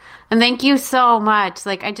 Yeah, and thank you so much.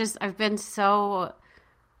 Like I've been so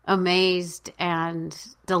amazed and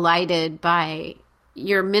delighted by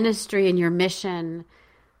your ministry and your mission,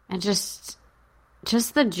 and just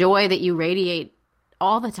the joy that you radiate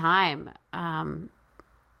all the time.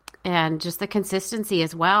 And just the consistency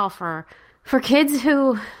as well for kids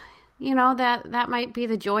who that might be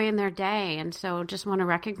the joy in their day. And so just want to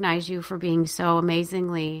recognize you for being so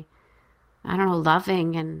amazingly, I don't know,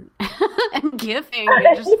 loving and and giving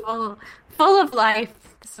and just full of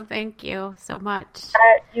life. So thank you so much.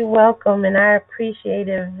 You're welcome, and I appreciate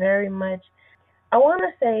it very much. I want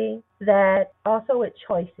to say that also with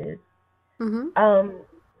choices, Mm-hmm. um,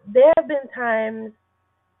 there have been times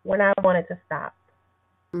when I wanted to stop,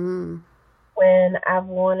 Mm. when I've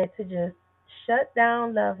wanted to just shut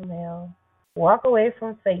down Love Mail, walk away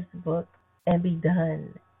from Facebook, and be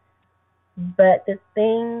done. But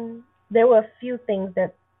there were a few things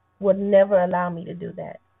that would never allow me to do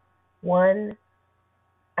that. One,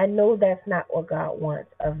 I know that's not what God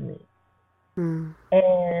wants of me. Mm.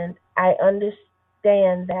 And I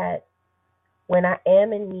understand that when I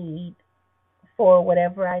am in need for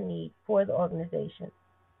whatever I need for the organization,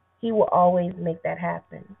 He will always make that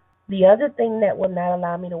happen. The other thing that will not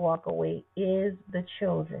allow me to walk away is the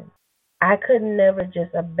children. I could never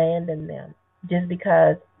just abandon them just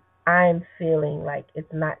because I'm feeling like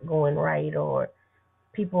it's not going right or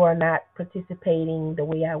people are not participating the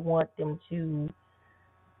way I want them to.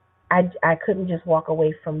 I couldn't just walk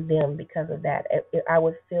away from them because of that. I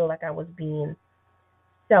would feel like I was being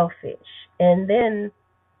selfish. And then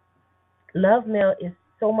Love Mail is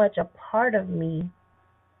so much a part of me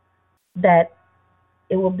that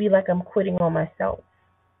it will be like I'm quitting on myself.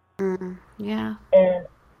 Mm. Yeah. And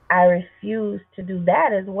I refuse to do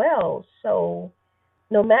that as well. So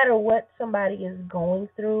no matter what somebody is going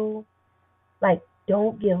through, like,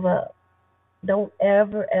 don't give up. Don't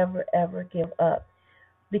ever, ever, ever give up,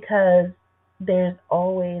 because there's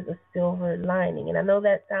always a silver lining. And I know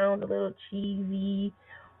that sounds a little cheesy,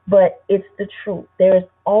 but it's the truth. There's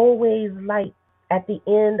always light at the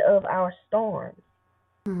end of our storms.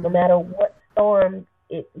 No Mm. matter what storm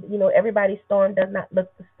everybody's storm does not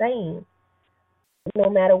look the same. No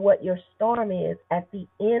matter what your storm is, at the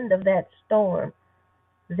end of that storm,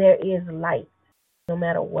 there is light. No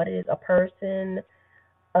matter what it is, a person,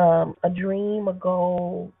 a dream, a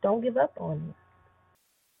goal, don't give up on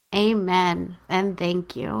it. Amen. And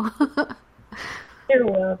thank you. You're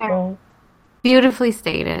welcome. Beautifully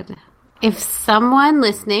stated. If someone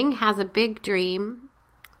listening has a big dream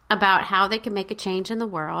about how they can make a change in the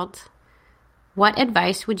world, what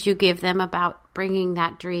advice would you give them about bringing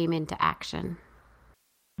that dream into action?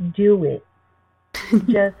 Do it.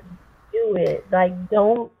 Just do it. Like,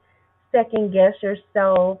 don't second guess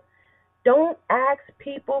yourself. Don't ask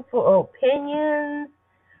people for opinions,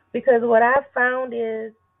 because what I've found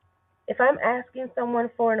is if I'm asking someone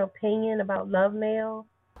for an opinion about Love Mail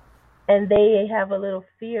and they have a little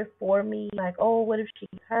fear for me, like, oh, what if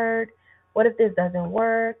she's hurt? What if this doesn't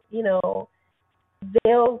work? They'll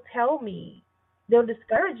tell me, they'll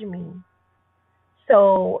discourage me.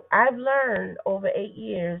 So I've learned over 8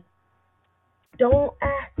 years, don't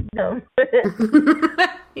ask them.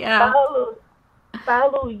 Yeah. follow,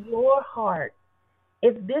 follow your heart.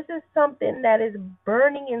 If this is something that is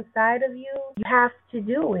burning inside of you, you have to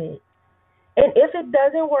do it. And if it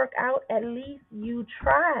doesn't work out, at least you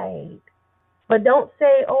tried. But don't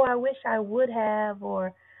say, "Oh, I wish I would have,"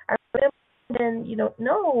 or "I remember." Then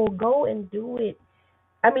no, go and do it.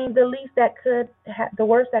 I mean, the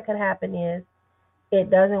worst that could happen is it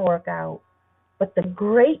doesn't work out. But the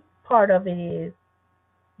great part of it is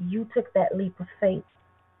you took that leap of faith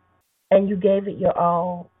and you gave it your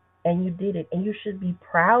all and you did it. And you should be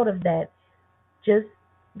proud of that. Just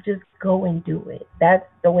go and do it. That's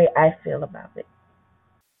the way I feel about it.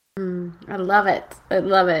 I love it. I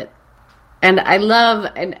love it. And I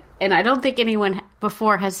love, and I don't think anyone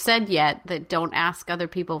before has said yet that don't ask other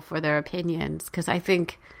people for their opinions, because I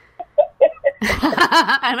think,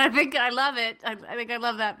 and I think I love it. I think I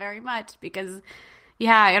love that very much because,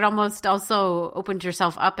 yeah, it almost also opens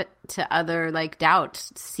yourself up to other like doubt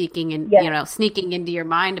seeking and, sneaking into your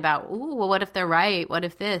mind about, ooh, well, what if they're right? What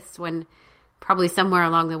if this, when probably somewhere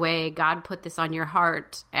along the way, God put this on your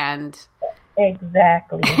heart and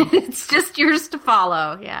exactly. It's just yours to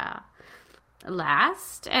follow. Yeah.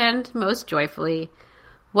 Last and most joyfully,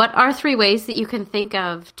 what are 3 ways that you can think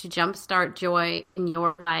of to jumpstart joy in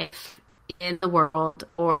your life, in the world,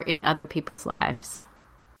 or in other people's lives?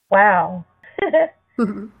 Wow.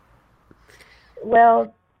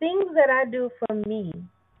 Well, things that I do for me,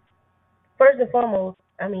 first and foremost,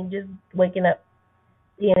 I mean, just waking up,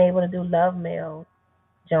 being able to do love mail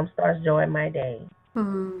jumpstarts joy in my day.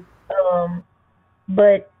 Mm-hmm.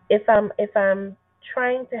 But if I'm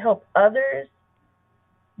trying to help others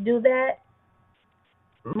do that,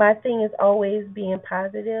 my thing is always being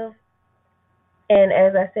positive. And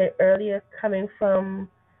as I said earlier, coming from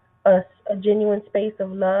a genuine space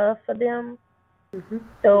of love for them. Mm-hmm.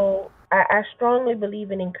 So I strongly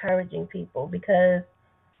believe in encouraging people because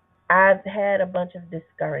I've had a bunch of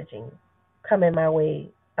discouraging coming my way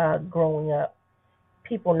growing up.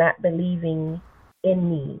 People not believing in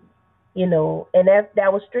me, and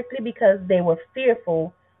that was strictly because they were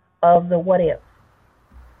fearful of the what if.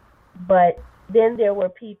 But then there were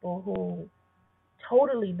people who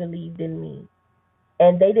totally believed in me,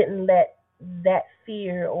 and they didn't let that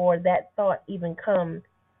fear or that thought even come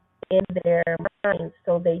in their minds.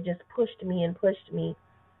 So they just pushed me and pushed me.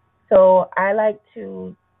 So I like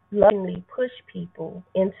to lovingly push people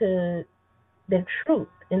into the truth,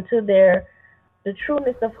 into the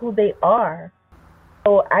trueness of who they are.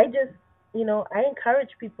 So I just, I encourage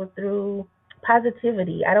people through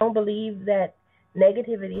positivity. I don't believe that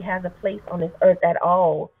negativity has a place on this earth at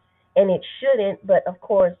all, and it shouldn't, but of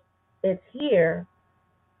course it's here,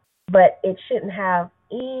 but it shouldn't have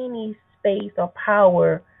any space or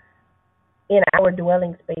power in our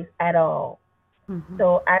dwelling space at all. Mm-hmm.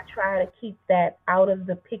 So I try to keep that out of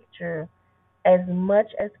the picture as much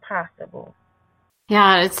as possible.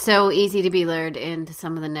 Yeah, it's so easy to be lured into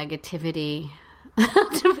some of the negativity,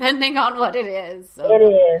 depending on what it is. So. It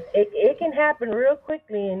is. It can happen real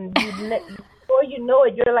quickly, and before you know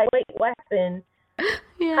it, you're like, wait, what happened?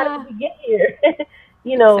 Yeah. How did we get here?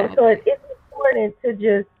 Exactly. So it's important to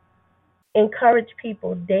just encourage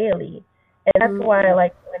people daily, and that's why,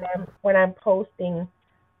 like, when I'm posting,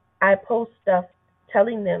 I post stuff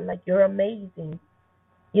telling them, like, you're amazing.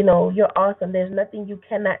 You're awesome. There's nothing you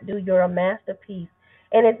cannot do. You're a masterpiece.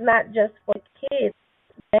 And it's not just for kids,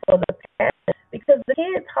 it's for the parents, because the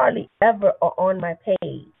kids hardly ever are on my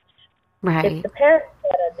page. Right. It's the parents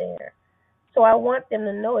that are there. So I want them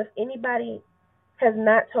to know, if anybody has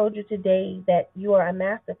not told you today that you are a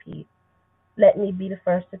masterpiece, let me be the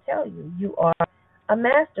first to tell you, you are a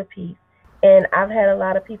masterpiece. And I've had a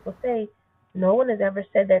lot of people say, no one has ever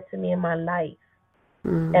said that to me in my life.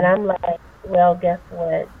 Mm. And I'm like, well, guess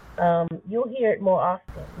what? You'll hear it more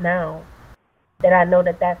often now that I know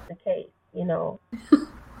that that's the case,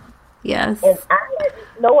 Yes. And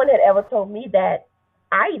no one had ever told me that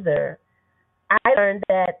either. I learned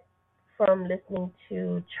that from listening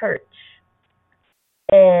to church.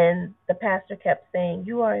 And the pastor kept saying,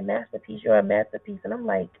 you are a masterpiece, you're a masterpiece. And I'm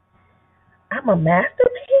like, I'm a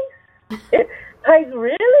masterpiece? Like,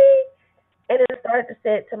 really? And I started to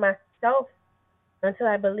say it to myself until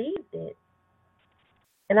I believed it.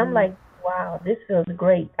 And I'm like, wow, this feels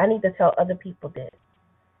great. I need to tell other people this.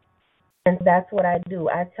 And that's what I do.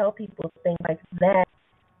 I tell people things like that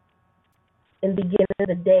in the beginning of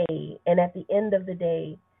the day and at the end of the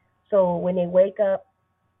day. So when they wake up,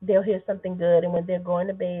 they'll hear something good. And when they're going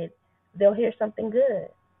to bed, they'll hear something good.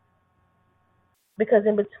 Because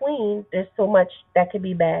in between, there's so much that could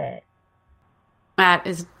be bad. That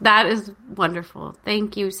is wonderful.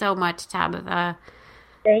 Thank you so much, Tabitha.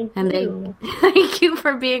 Thank you. Thank you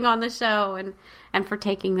for being on the show and for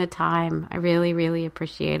taking the time. I really, really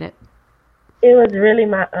appreciate it. It was really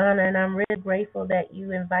my honor, and I'm really grateful that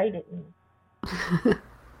you invited me.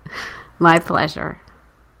 My pleasure.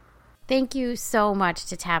 Thank you so much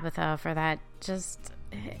to Tabitha for that just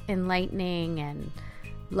enlightening and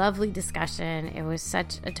lovely discussion. It was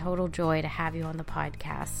such a total joy to have you on the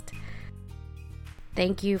podcast.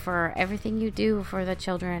 Thank you for everything you do for the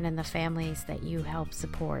children and the families that you help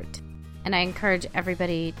support. And I encourage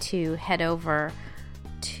everybody to head over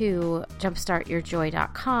to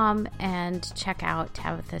jumpstartyourjoy.com and check out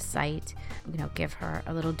Tabitha's site. Give her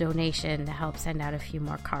a little donation to help send out a few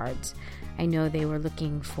more cards. I know they were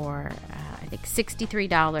looking for, I think,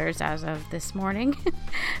 $63 as of this morning,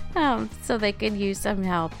 so they could use some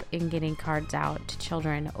help in getting cards out to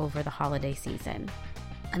children over the holiday season.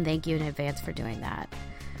 And thank you in advance for doing that.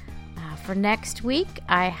 For next week,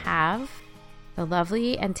 I have the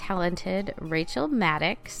lovely and talented Rachel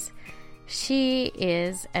Maddox. She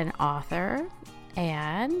is an author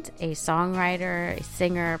and a songwriter, a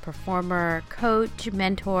singer, performer, coach,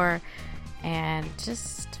 mentor, and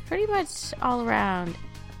just pretty much all around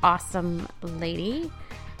awesome lady.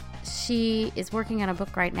 She is working on a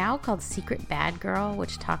book right now called Secret Bad Girl,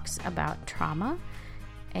 which talks about trauma.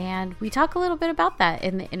 And we talk a little bit about that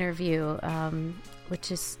in the interview,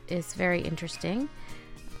 which is very interesting.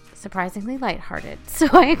 Surprisingly lighthearted. So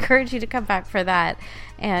I encourage you to come back for that.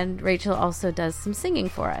 And Rachel also does some singing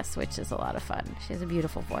for us, which is a lot of fun. She has a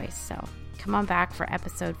beautiful voice. So come on back for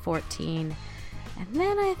episode 14. And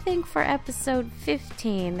then I think for episode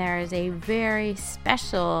 15, there is a very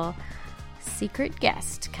special secret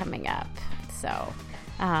guest coming up. So,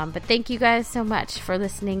 but thank you guys so much for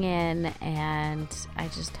listening in. And I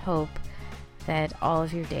just hope that all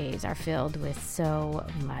of your days are filled with so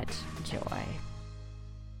much joy.